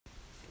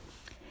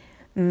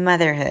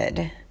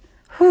Motherhood.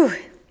 Whew.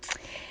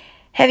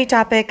 Heavy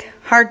topic,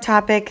 hard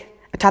topic,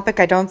 a topic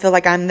I don't feel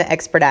like I'm the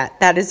expert at.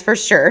 That is for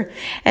sure.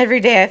 Every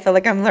day I feel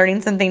like I'm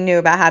learning something new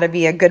about how to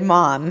be a good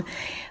mom.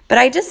 But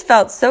I just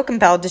felt so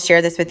compelled to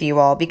share this with you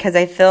all because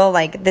I feel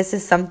like this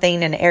is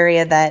something, an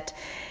area that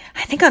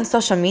I think on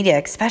social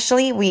media,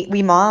 especially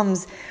we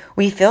moms,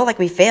 we feel like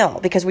we fail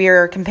because we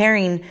are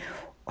comparing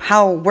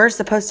how we're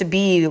supposed to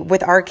be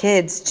with our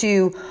kids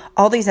to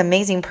all these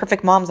amazing,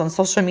 perfect moms on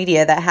social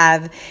media that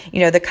have,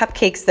 the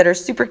cupcakes that are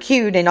super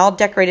cute and all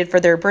decorated for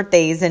their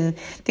birthdays and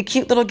the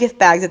cute little gift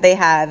bags that they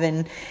have.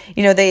 And,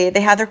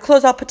 they have their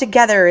clothes all put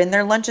together and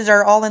their lunches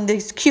are all in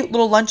these cute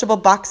little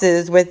Lunchable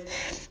boxes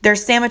with their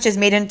sandwiches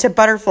made into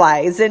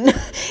butterflies. And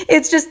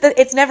it's just that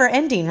it's never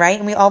ending, right?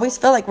 And we always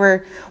feel like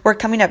we're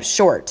coming up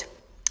short.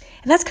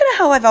 And that's kind of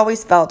how I've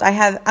always felt.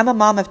 I'm a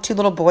mom of two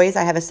little boys.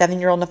 I have a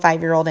 7-year-old and a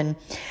 5-year-old, and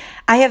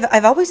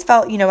I've always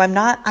felt, I'm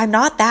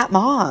not that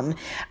mom.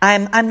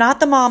 I'm not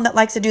the mom that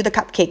likes to do the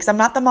cupcakes. I'm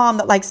not the mom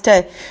that likes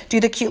to do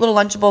the cute little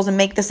Lunchables and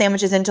make the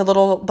sandwiches into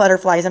little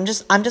butterflies. I'm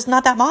just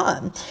not that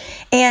mom.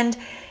 And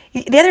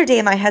the other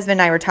day, my husband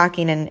and I were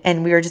talking,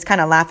 and we were just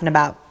kind of laughing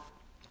about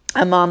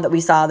a mom that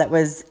we saw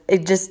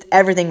that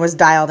everything was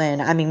dialed in.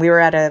 I mean, we were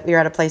at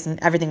a place and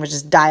everything was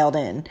just dialed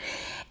in.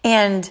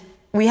 And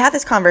we had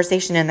this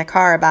conversation in the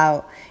car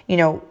about,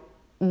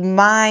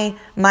 my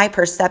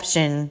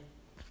perception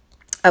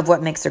of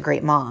what makes a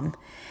great mom.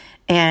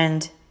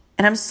 And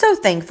I'm so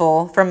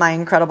thankful for my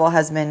incredible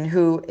husband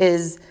who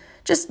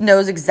just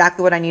knows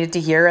exactly what I needed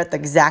to hear at the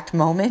exact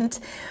moment.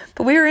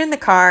 But we were in the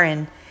car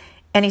and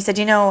he said,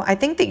 I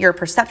think that your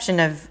perception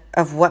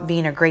of what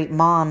being a great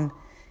mom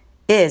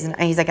is, and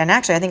he's like, and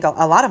actually I think a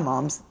lot of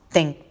moms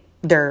think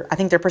their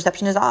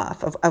perception is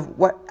off of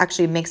what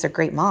actually makes a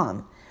great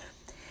mom.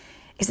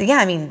 He said, yeah,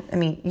 I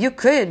mean, you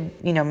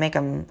could, make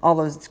them all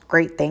those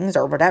great things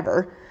or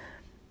whatever,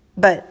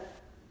 but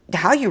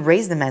how you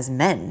raise them as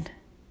men,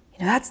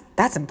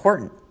 that's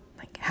important.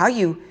 Like how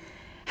you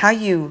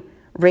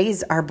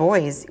raise our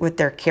boys with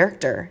their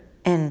character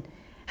and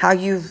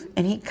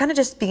and he kind of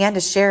just began to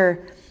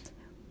share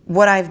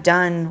what I've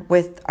done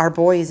with our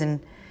boys.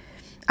 And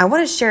I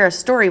want to share a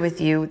story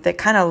with you that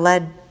kind of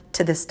led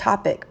to this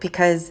topic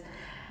because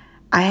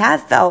I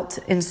have felt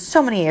in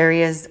so many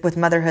areas with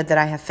motherhood that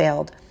I have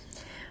failed.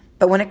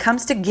 But when it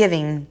comes to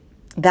giving,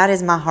 that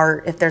is my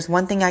heart. If there's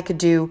one thing I could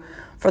do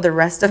for the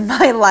rest of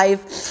my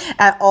life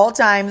at all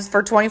times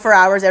for 24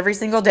 hours every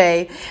single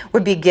day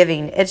would be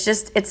giving.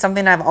 It's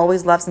something I've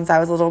always loved since I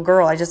was a little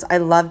girl. I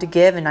love to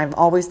give, and I'm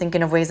always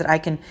thinking of ways that I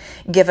can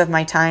give of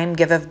my time,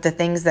 give of the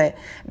things that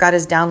God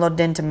has downloaded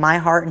into my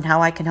heart and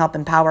how I can help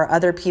empower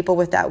other people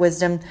with that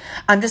wisdom.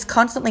 I'm just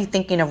constantly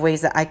thinking of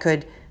ways that I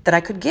could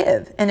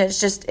give. And it's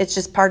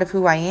just part of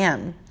who I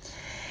am.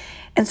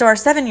 And so our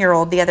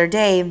 7-year-old the other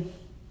day,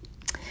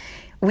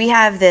 we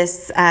have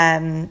this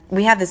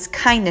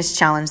kindness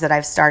challenge that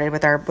I've started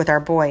with our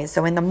boys.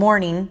 So in the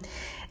morning,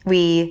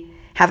 we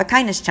have a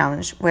kindness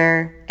challenge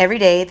where every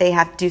day they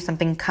have to do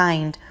something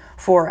kind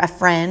for a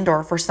friend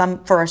or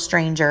for a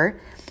stranger.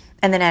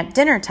 And then at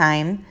dinner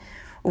time,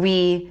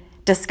 we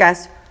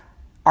discuss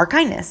our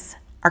kindness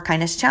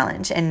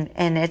challenge. And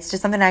it's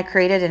just something I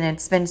created, and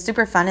it's been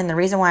super fun. And the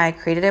reason why I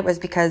created it was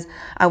because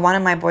I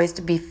wanted my boys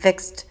to be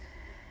fixed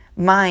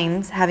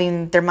minds,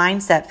 having their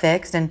mindset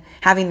fixed and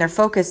having their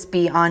focus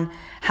be on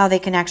how they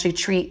can actually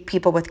treat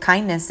people with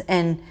kindness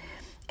and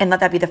let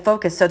that be the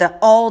focus, so that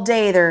all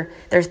day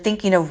they're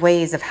thinking of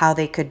ways of how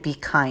they could be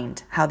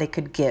kind, how they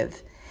could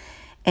give.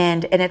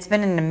 And it's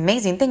been an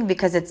amazing thing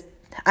because it's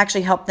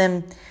actually helped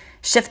them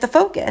shift the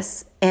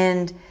focus.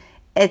 And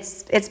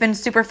it's been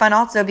super fun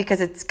also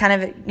because it's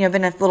kind of,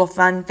 been a little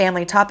fun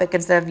family topic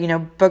instead of,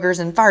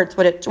 boogers and farts,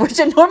 which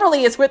it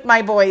normally is with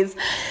my boys.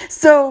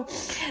 So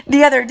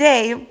the other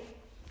day,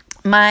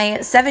 my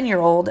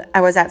 7-year-old,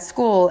 I was at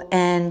school,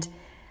 and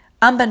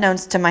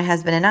unbeknownst to my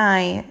husband and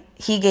I,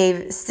 he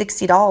gave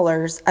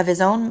 $60 of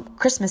his own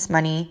Christmas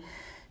money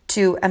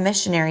to a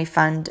missionary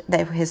fund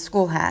that his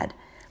school had.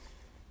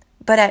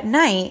 But at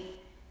night,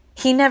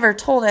 he never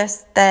told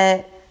us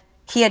that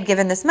he had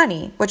given this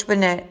money, which would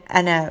been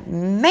an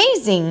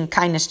amazing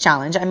kindness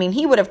challenge. I mean,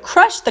 he would have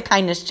crushed the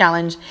kindness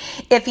challenge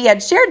if he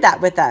had shared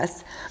that with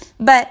us.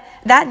 But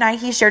that night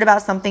he shared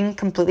about something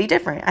completely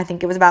different. I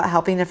think it was about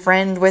helping a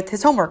friend with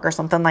his homework or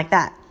something like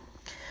that.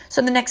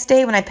 So the next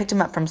day when I picked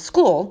him up from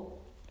school,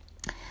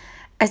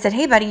 I said,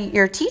 hey buddy,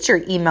 your teacher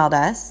emailed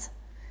us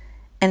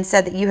and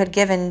said that you had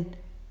given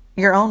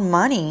your own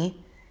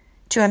money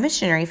to a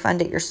missionary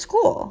fund at your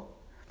school.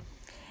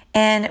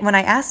 And when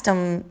I asked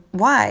him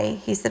why,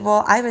 he said,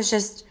 well, I was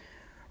just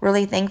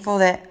really thankful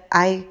that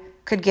I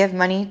could give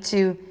money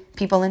to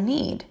people in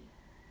need.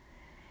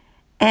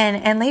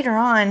 And later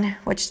on,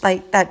 which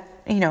like that,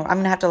 I'm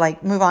going to have to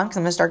move on because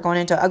I'm going to start going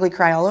into ugly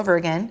cry all over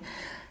again,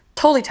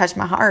 totally touched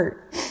my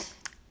heart.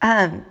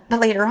 But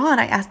later on,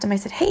 I asked him, I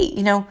said, hey,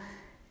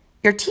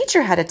 your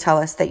teacher had to tell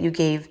us that you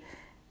gave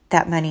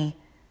that money.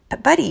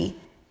 But buddy,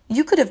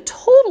 You could have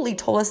totally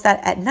told us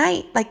that at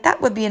night. Like that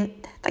would be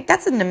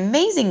that's an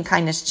amazing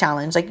kindness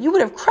challenge. Like you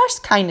would have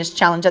crushed kindness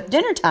challenge at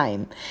dinner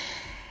time.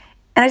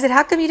 And I said,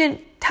 how come you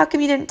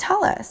didn't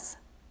tell us?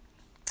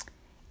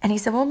 And he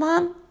said, well,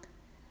 Mom,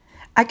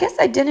 I guess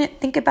I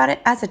didn't think about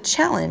it as a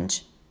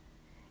challenge.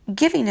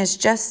 Giving is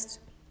just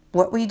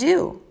what we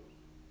do.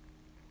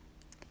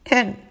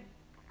 And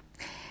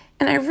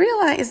I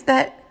realized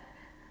that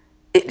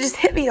it just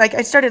hit me. Like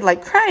I started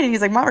like crying, and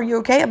he's like, Mom, are you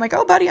okay? I'm like,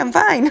 oh, buddy, I'm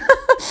fine.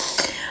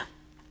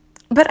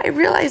 But I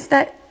realized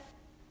that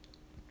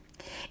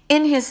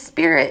in his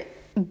spirit,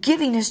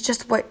 giving is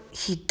just what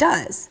he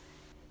does.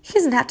 He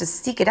doesn't have to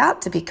seek it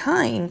out to be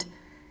kind.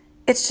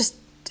 It's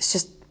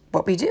just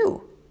what we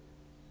do.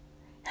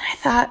 And I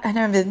thought, and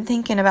I've been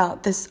thinking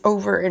about this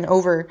over and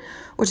over,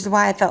 which is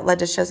why I felt led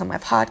to share this on my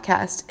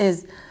podcast,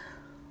 is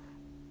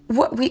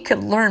what we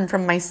could learn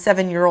from my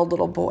 7-year-old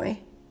little boy.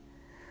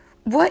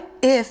 What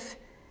if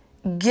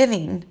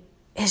giving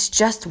is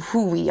just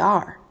who we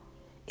are?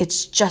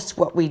 It's just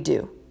what we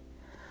do.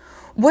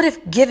 What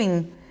if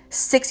giving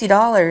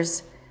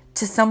 $60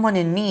 to someone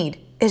in need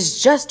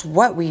is just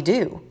what we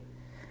do?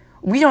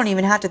 We don't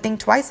even have to think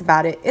twice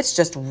about it. It's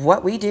just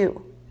what we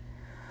do.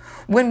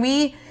 When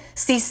we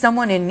see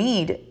someone in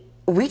need,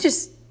 we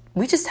just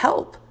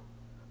help.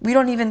 We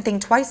don't even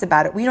think twice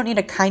about it. We don't need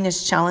a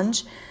kindness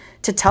challenge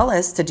to tell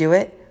us to do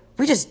it.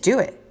 We just do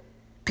it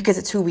because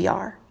it's who we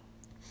are.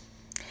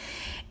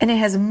 And it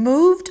has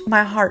moved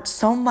my heart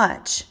so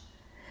much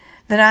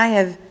that I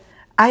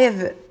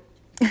have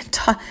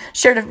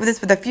shared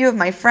this with a few of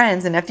my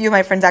friends, and a few of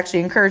my friends actually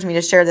encouraged me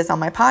to share this on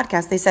my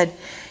podcast. They said,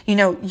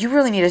 you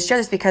really need to share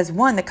this because,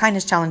 one, the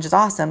kindness challenge is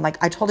awesome. Like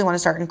I totally want to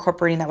start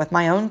incorporating that with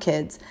my own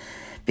kids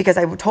because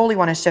I totally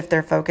want to shift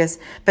their focus.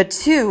 But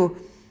two,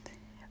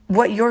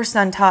 what your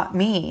son taught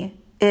me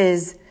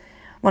is,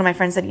 one of my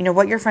friends said,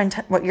 what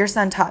your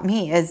son taught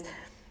me is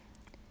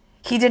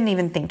he didn't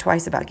even think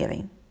twice about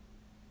giving.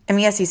 I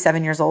mean, yes, he's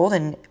 7 years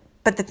old,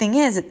 but the thing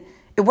is,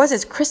 it was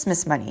his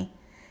Christmas money.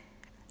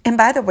 And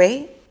by the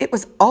way, it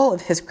was all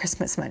of his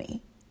Christmas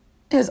money.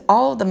 It was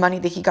all the money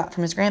that he got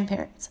from his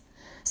grandparents.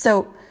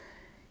 So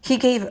he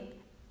gave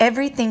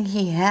everything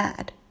he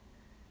had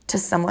to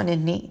someone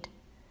in need.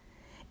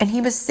 And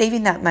he was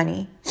saving that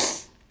money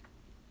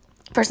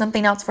for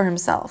something else for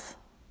himself.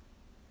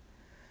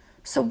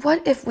 So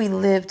what if we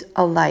lived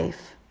a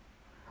life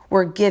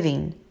where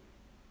giving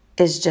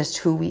is just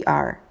who we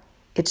are?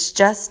 It's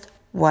just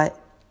what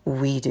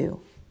we do.